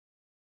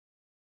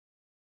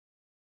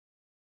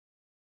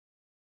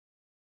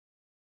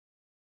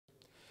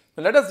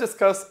Now let us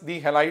discuss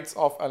the halides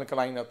of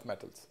alkaline earth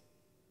metals.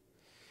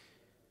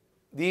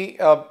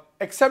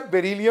 Except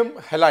beryllium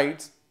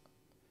halides,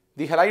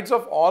 the halides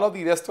of all of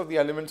the rest of the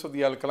elements of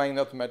the alkaline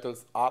earth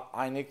metals are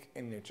ionic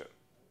in nature.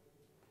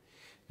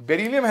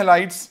 Beryllium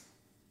halides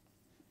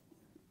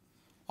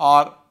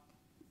are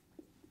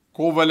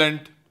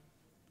covalent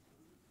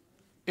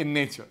in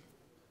nature.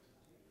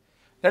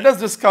 Let us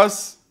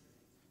discuss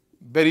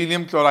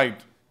beryllium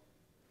chloride.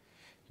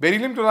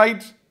 Beryllium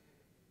chloride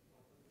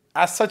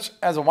as such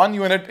as one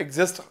unit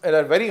exists at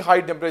a very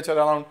high temperature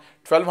around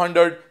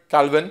 1200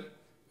 Kelvin.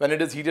 When it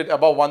is heated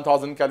above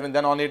 1000 Kelvin,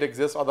 then only it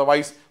exists.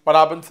 Otherwise, what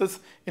happens is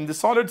in the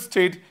solid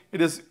state,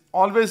 it is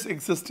always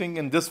existing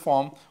in this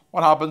form.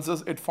 What happens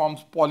is it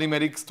forms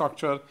polymeric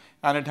structure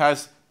and it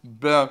has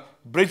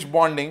bridge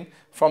bonding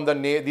from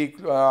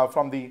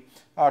the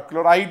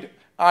chloride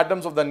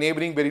atoms of the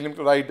neighboring beryllium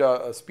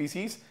chloride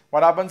species.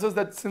 What happens is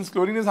that since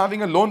chlorine is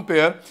having a lone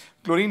pair,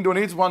 chlorine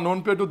donates one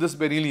lone pair to this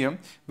beryllium,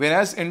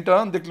 whereas in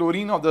turn the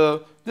chlorine of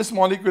this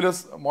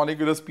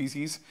molecular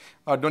species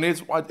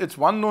donates its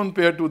one lone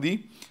pair to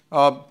the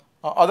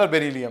other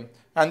beryllium.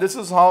 And this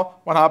is how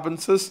what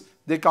happens is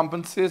they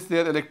compensate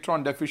their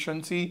electron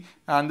deficiency,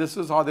 and this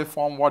is how they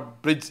form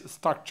what bridge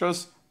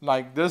structures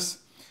like this,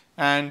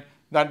 and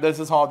that this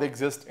is how they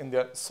exist in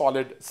their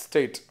solid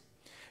state.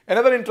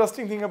 Another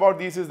interesting thing about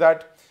these is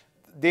that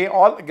they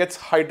all gets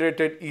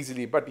hydrated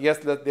easily, but yes,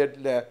 but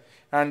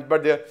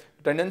their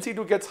tendency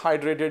to get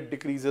hydrated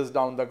decreases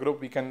down the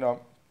group. We can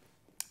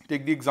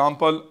take the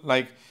example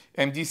like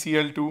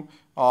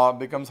MgCl2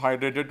 becomes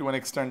hydrated to an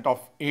extent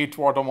of 8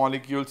 water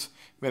molecules,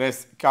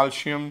 whereas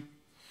calcium,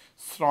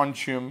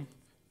 strontium,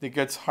 they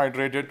gets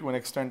hydrated to an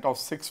extent of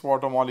 6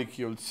 water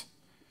molecules,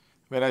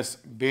 whereas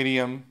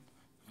barium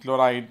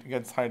chloride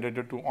gets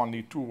hydrated to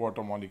only 2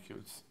 water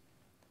molecules.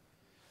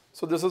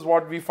 So this is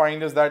what we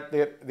find is that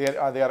they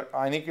are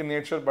ionic in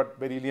nature, but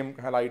beryllium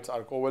halides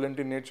are covalent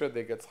in nature.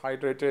 They get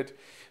hydrated.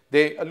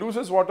 They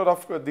loses water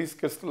of this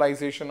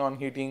crystallization on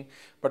heating,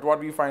 but what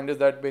we find is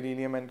that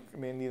beryllium and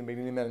mainly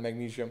beryllium and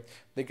magnesium,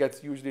 they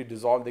get usually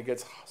dissolved, they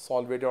get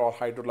solvated or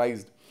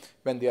hydrolyzed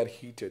when they are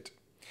heated.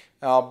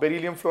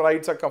 Beryllium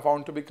fluorides are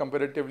found to be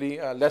comparatively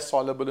less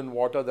soluble in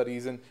water. The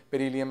reason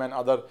beryllium and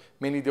other,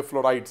 mainly the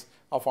fluorides,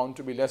 are found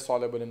to be less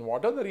soluble in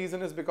water. The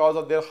reason is because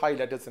of their high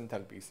lattice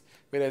enthalpies,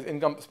 whereas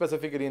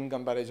specifically in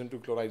comparison to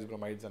chlorides,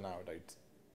 bromides and iodides.